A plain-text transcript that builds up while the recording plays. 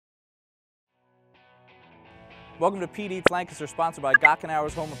Welcome to Pete Eats Lancaster, sponsored by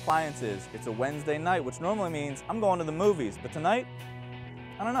Gockenauer's Home Appliances. It's a Wednesday night, which normally means I'm going to the movies, but tonight,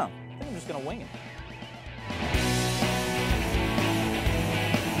 I don't know. I think I'm just gonna wing it.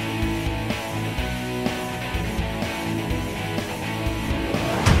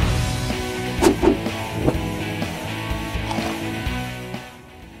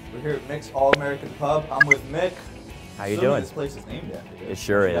 We're here at Mick's All-American Pub. I'm with Mick. How you doing? This place is named after you. It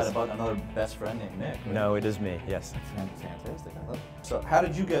sure is. You got another best friend named Mick. Right? No, it is me, yes. Fantastic, I love it. So how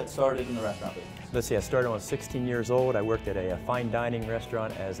did you get started in the restaurant business? Let's see, I started when I was 16 years old. I worked at a fine dining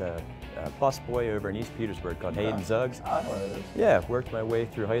restaurant as a busboy over in East Petersburg called Hayden Zuggs. I know where it is. Yeah, worked my way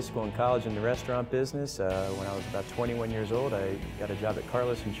through high school and college in the restaurant business. When I was about 21 years old, I got a job at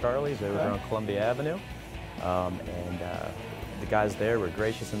Carlos and Charlie's over on Columbia Avenue. The guys there were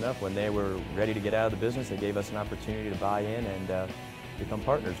gracious enough when they were ready to get out of the business. They gave us an opportunity to buy in and become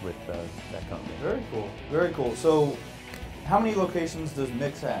partners with that company. Very cool, very cool. So how many locations does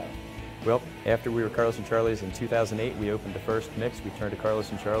Mick's have? Well, after we were Carlos and Charlie's in 2008, we opened the first Mick's. We turned to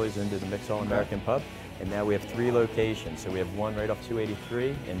Carlos and Charlie's into the Mick's All-American Pub, and now we have 3 locations. So we have one right off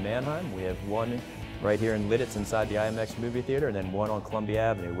 283 in Mannheim. We have one right here in Lidditz inside the IMX movie theater, and then one on Columbia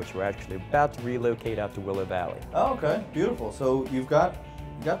Avenue, which we're actually about to relocate out to Willow Valley. Oh, okay, beautiful. So you've got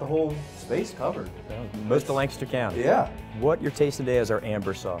the whole space covered. Most of Lancaster County. Yeah. What you're tasting today is our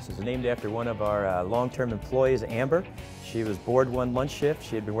Amber sauce. It's named after one of our long-term employees, Amber. She was bored one lunch shift.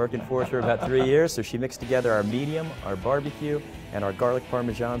 She had been working for us for about 3 years, so she mixed together our medium, our barbecue, and our garlic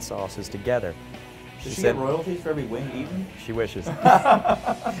parmesan sauces together. Does she get royalties for every wing eaten? She wishes.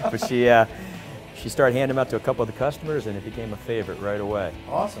 But she started handing them out to a couple of the customers, and it became a favorite right away.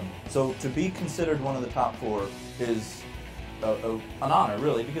 Awesome. So to be considered one of the top 4 is an honor,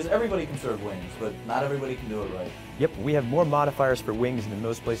 really, because everybody can serve wings, but not everybody can do it right. Yep, we have more modifiers for wings than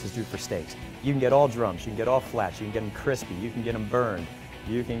most places do for steaks. You can get all drums, you can get all flats, you can get them crispy, you can get them burned,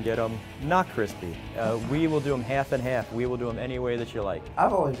 you can get them not crispy. We will do them half and half. We will do them any way that you like.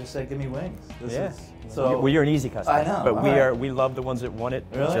 I've always just said, give me wings. Well, you're an easy customer. I know. But we love the ones that want it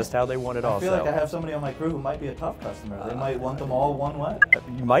really? Just how they want it. I also. feel like I have somebody on my crew who might be a tough customer. They might want them all one way.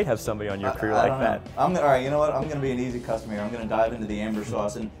 You might have somebody on your crew like that. All right, you know what? I'm going to be an easy customer here. I'm going to dive into the Amber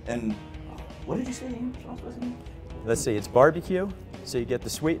sauce. And what did you say the Amber sauce was again? Let's see, it's barbecue, so you get the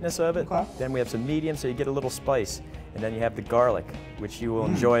sweetness of it. Okay. Then we have some medium, so you get a little spice. And then you have the garlic, which you will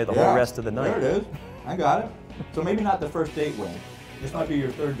enjoy the whole rest of the night. There it is. I got it. So maybe not the first date wing. This might be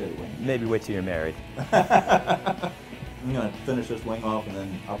your 3rd date wing. Maybe wait till you're married. I'm going to finish this wing off, and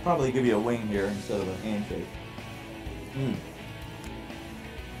then I'll probably give you a wing here instead of a handshake.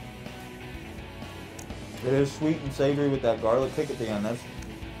 It is sweet and savory with that garlic kick at the end.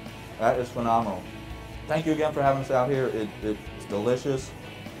 That is phenomenal. Thank you again for having us out here. It's delicious.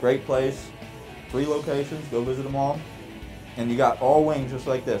 Great place. 3 locations. Go visit them all. And you got all wings just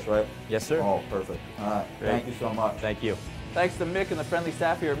like this, right? Yes, sir. Oh, perfect. All right. Great. Thank you so much. Thank you. Thanks to Mick and the friendly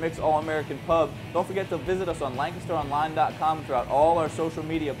staff here at Mick's All-American Pub. Don't forget to visit us on LancasterOnline.com and throughout all our social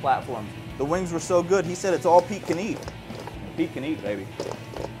media platforms. The wings were so good, he said it's all Pete can eat. Pete can eat, baby.